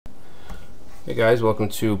Hey guys, welcome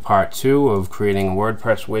to part 2 of creating a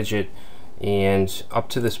WordPress widget. And up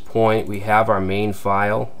to this point we have our main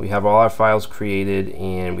file. We have all our files created,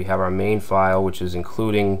 and we have our main file, which is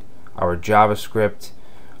including our JavaScript.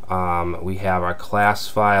 We have our class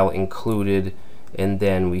file included, and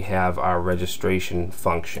then we have our registration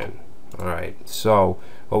function. Alright, so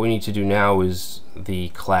what we need to do now is the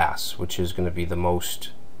class, which is going to be the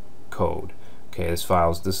most code. Okay, this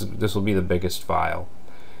will be the biggest file.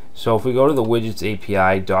 So if we go to the Widgets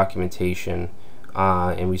API documentation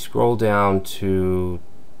and we scroll down to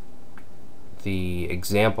the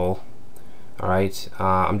example, alright,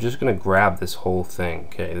 I'm just going to grab this whole thing,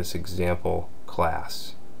 okay, this example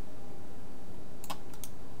class.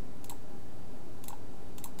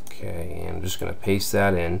 Okay, and I'm just going to paste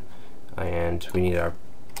that in, and we need our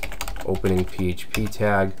opening PHP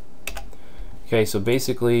tag. Okay, so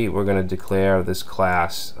basically we're going to declare this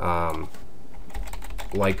class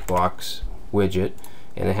Likebox widget,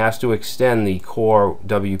 and it has to extend the core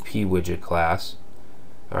WP widget class.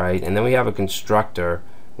 Alright, and then we have a constructor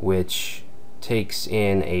which takes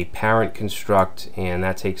in a parent construct, and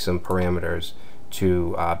that takes some parameters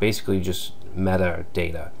to basically just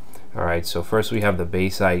metadata. Alright, so first we have the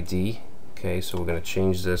base ID. Okay, so we're going to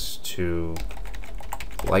change this to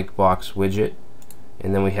Likebox widget,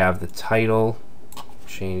 and then we have the title,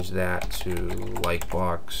 change that to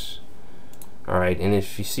Likebox. Alright, and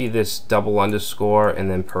if you see this double underscore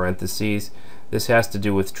and then parentheses, this has to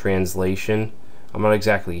do with translation. I'm not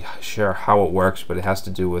exactly sure how it works, but it has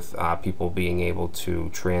to do with people being able to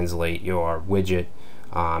translate your widget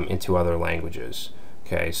into other languages.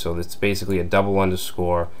 Okay, so it's basically a double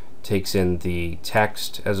underscore, takes in the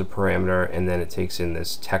text as a parameter, and then it takes in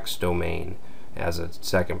this text domain as a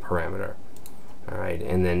second parameter. Alright,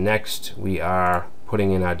 and then next we are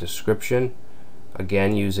putting in our description,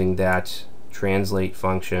 again using that translate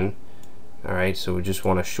function. Alright, so we just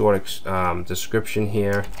want a short description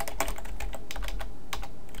here.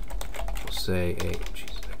 We'll say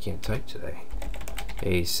I can't type today.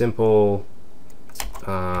 A simple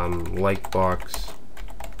Likebox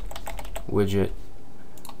widget,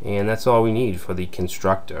 and that's all we need for the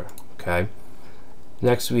constructor. Okay.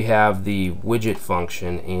 Next we have the widget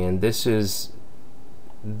function, and this is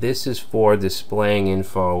for displaying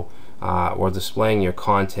info or displaying your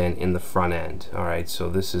content in the front end. Alright, so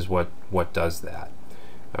this is what does that.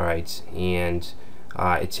 Alright, and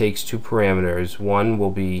it takes two parameters. One will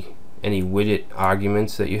be any widget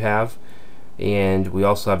arguments that you have, and we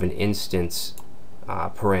also have an instance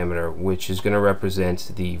parameter, which is going to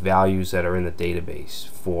represent the values that are in the database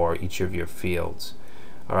for each of your fields.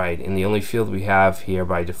 Alright, and the only field we have here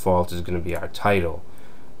by default is going to be our title.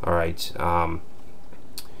 Alright,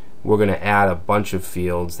 we're going to add a bunch of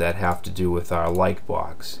fields that have to do with our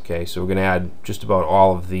Likebox. Okay, so we're going to add just about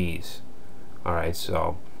all of these. Alright,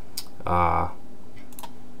 so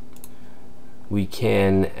we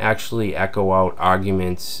can actually echo out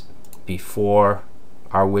arguments before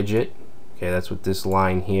our widget. Okay, that's what this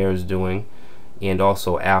line here is doing, and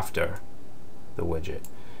also after the widget.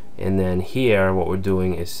 And then here what we're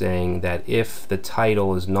doing is saying that if the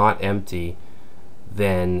title is not empty,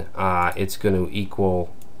 then it's going to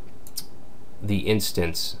equal the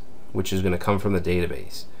instance, which is going to come from the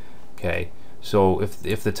database. Okay, so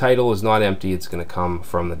if the title is not empty, it's going to come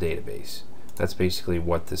from the database. That's basically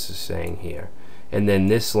what this is saying here. And then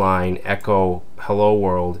this line, echo hello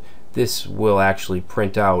world, this will actually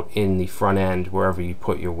print out in the front end wherever you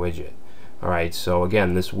put your widget. Alright, so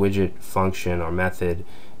again, this widget function or method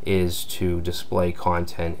is to display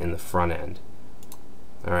content in the front end.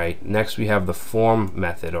 Alright, next we have the form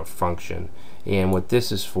method or function, and what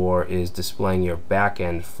this is for is displaying your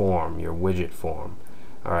backend form, your widget form.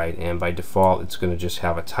 Alright, and by default it's going to just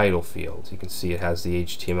have a title field. You can see it has the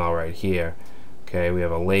HTML right here. Okay, we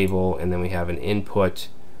have a label, and then we have an input,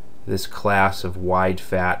 this class of wide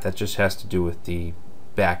fat, that just has to do with the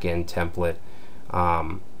backend template,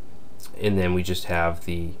 and then we just have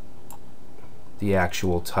the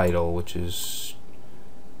actual title, which is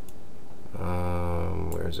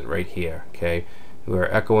where is it? Right here. Okay, we're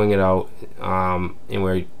echoing it out, and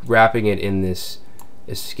we're wrapping it in this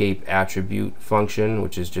escape attribute function,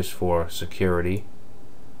 which is just for security.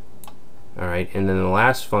 Alright, and then the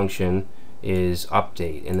last function is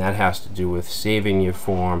update, and that has to do with saving your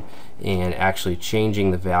form and actually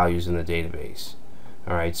changing the values in the database.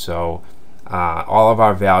 Alright, so all of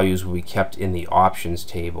our values will be kept in the options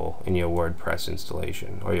table in your WordPress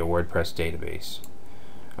installation or your WordPress database.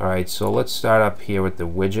 Alright, so let's start up here with the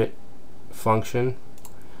widget function.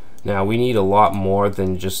 Now we need a lot more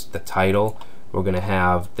than just the title. We're going to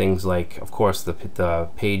have things like, of course, the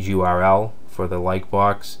page URL for the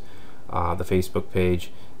Likebox. the Facebook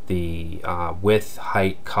page, the width,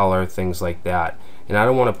 height, color, things like that. And I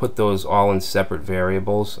don't want to put those all in separate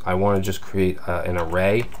variables. I want to just create an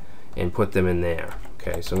array and put them in there.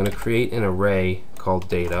 Okay, so I'm going to create an array called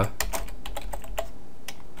data.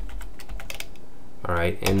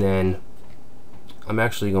 Alright, and then I'm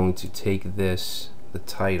actually going to take this, the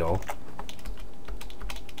title,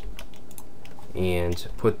 and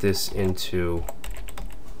put this into,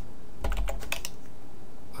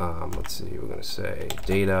 let's see, we're going to say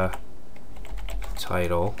data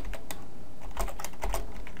title.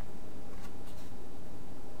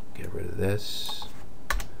 Get rid of this.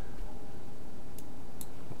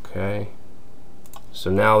 Okay, so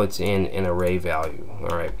now it's in an array value.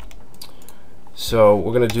 Alright, so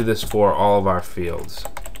we're going to do this for all of our fields.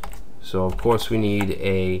 So of course we need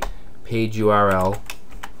a page URL.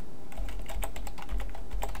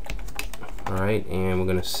 Alright, and we're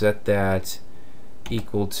going to set that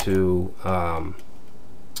equal to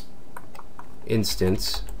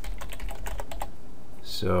instance.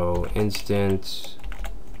 So instance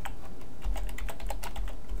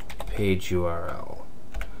page URL.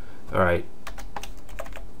 Alright,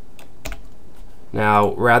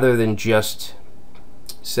 now rather than just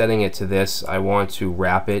setting it to this, I want to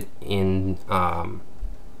wrap it in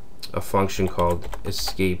a function called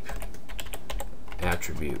escape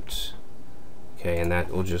attributes. Okay, and that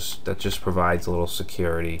just provides a little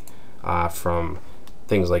security from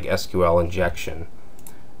things like SQL injection.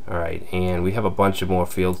 Alright, and we have a bunch of more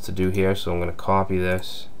fields to do here, so I'm going to copy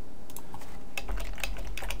this.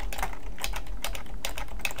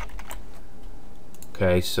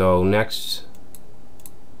 Okay, so next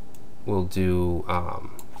we'll do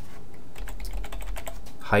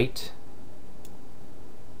height.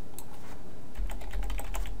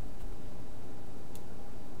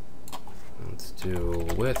 Let's do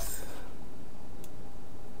width.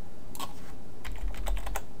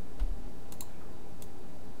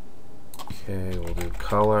 Okay, we'll do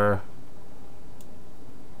color.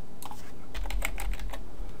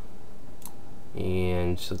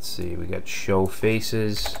 And let's see, we got show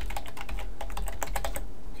faces.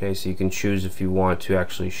 Okay, so you can choose if you want to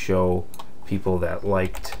actually show people that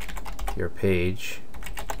liked your page.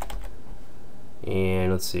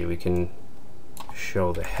 And let's see, we can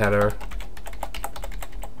show the header.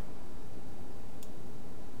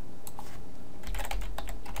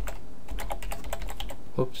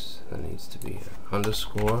 Oops, that needs to be an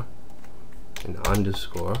underscore, an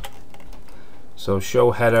underscore. So show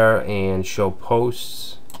header and show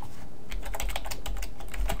posts.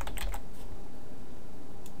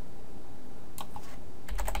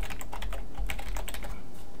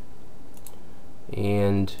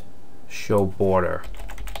 And show border.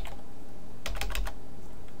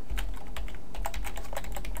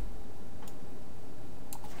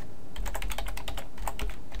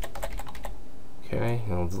 Okay,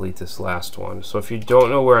 and I'll delete this last one. So if you don't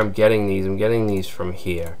know where I'm getting these from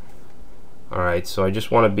here. Alright, so I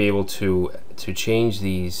just want to be able to change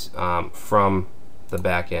these from the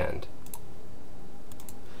back end.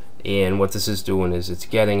 And what this is doing is it's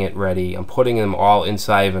getting it ready. I'm putting them all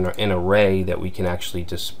inside of an array that we can actually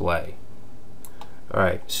display.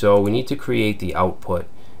 Alright, so we need to create the output.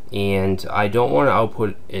 And I don't want to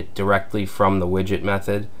output it directly from the widget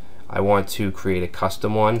method. I want to create a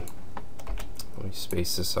custom one. Let me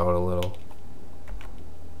space this out a little.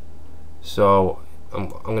 So I'm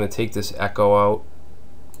going to take this echo out.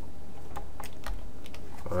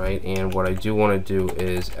 Alright, and what I do want to do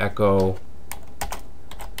is echo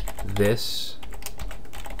this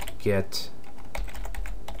get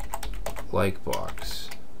like box.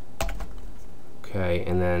 Okay,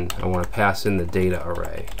 and then I want to pass in the data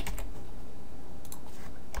array.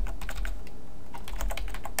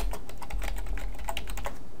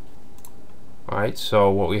 Alright, so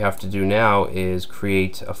what we have to do now is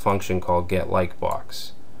create a function called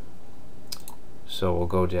getLikeBox. So we'll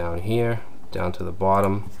go down here, down to the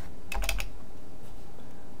bottom,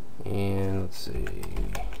 and let's see.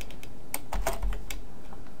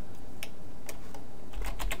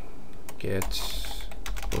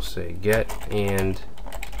 We'll say get and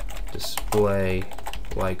display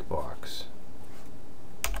like box.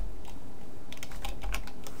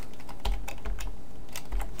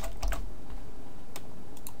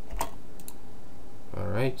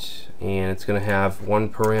 Alright, and it's going to have one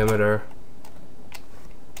parameter,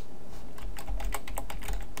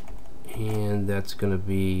 and that's going to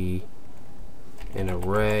be an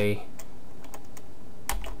array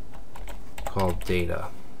called data.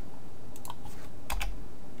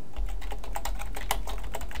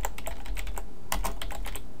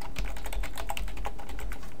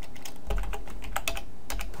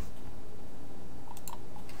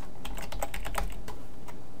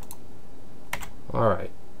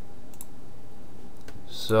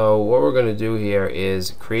 So what we're going to do here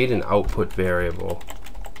is create an output variable.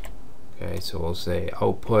 Okay, so we'll say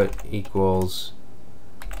output equals,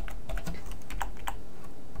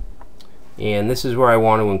 and this is where I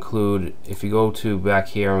want to include, if you go to back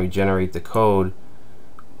here and we generate the code,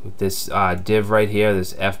 with this div right here,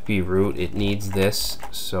 this FB root, it needs this,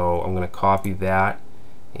 so I'm going to copy that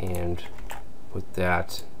and put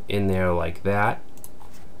that in there like that.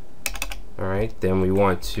 Alright, then we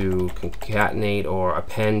want to concatenate or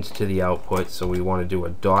append to the output, so we want to do a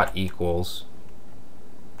dot equals.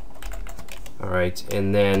 Alright,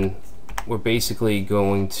 and then we're basically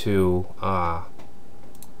going to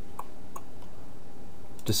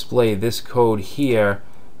display this code here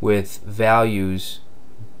with values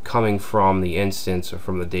coming from the instance or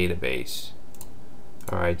from the database.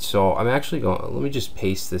 Alright, so I'm actually going, let me just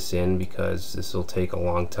paste this in because this will take a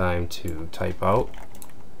long time to type out.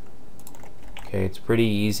 Okay, it's pretty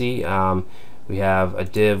easy. We have a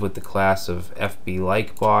div with the class of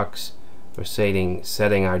FBLikeBox. We're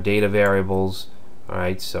setting our data variables.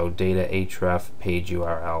 Alright, so data href page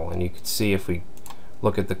URL, and you can see if we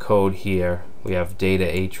look at the code here, we have data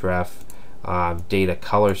href, data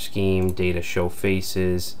color scheme, data show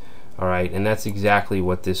faces. Alright, and that's exactly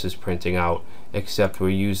what this is printing out, except we're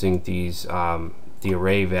using these the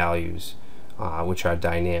array values, which are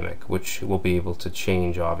dynamic, which we'll be able to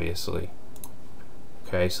change obviously.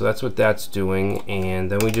 Okay, so that's what that's doing,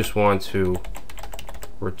 and then we just want to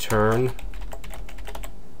return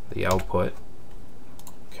the output.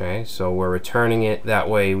 Okay, so we're returning it, that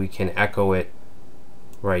way we can echo it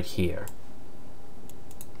right here.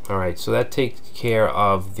 Alright, so that takes care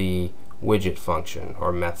of the widget function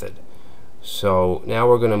or method. So now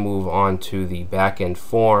we're going to move on to the backend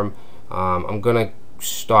form. I'm going to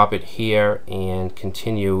stop it here and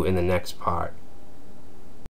continue in the next part.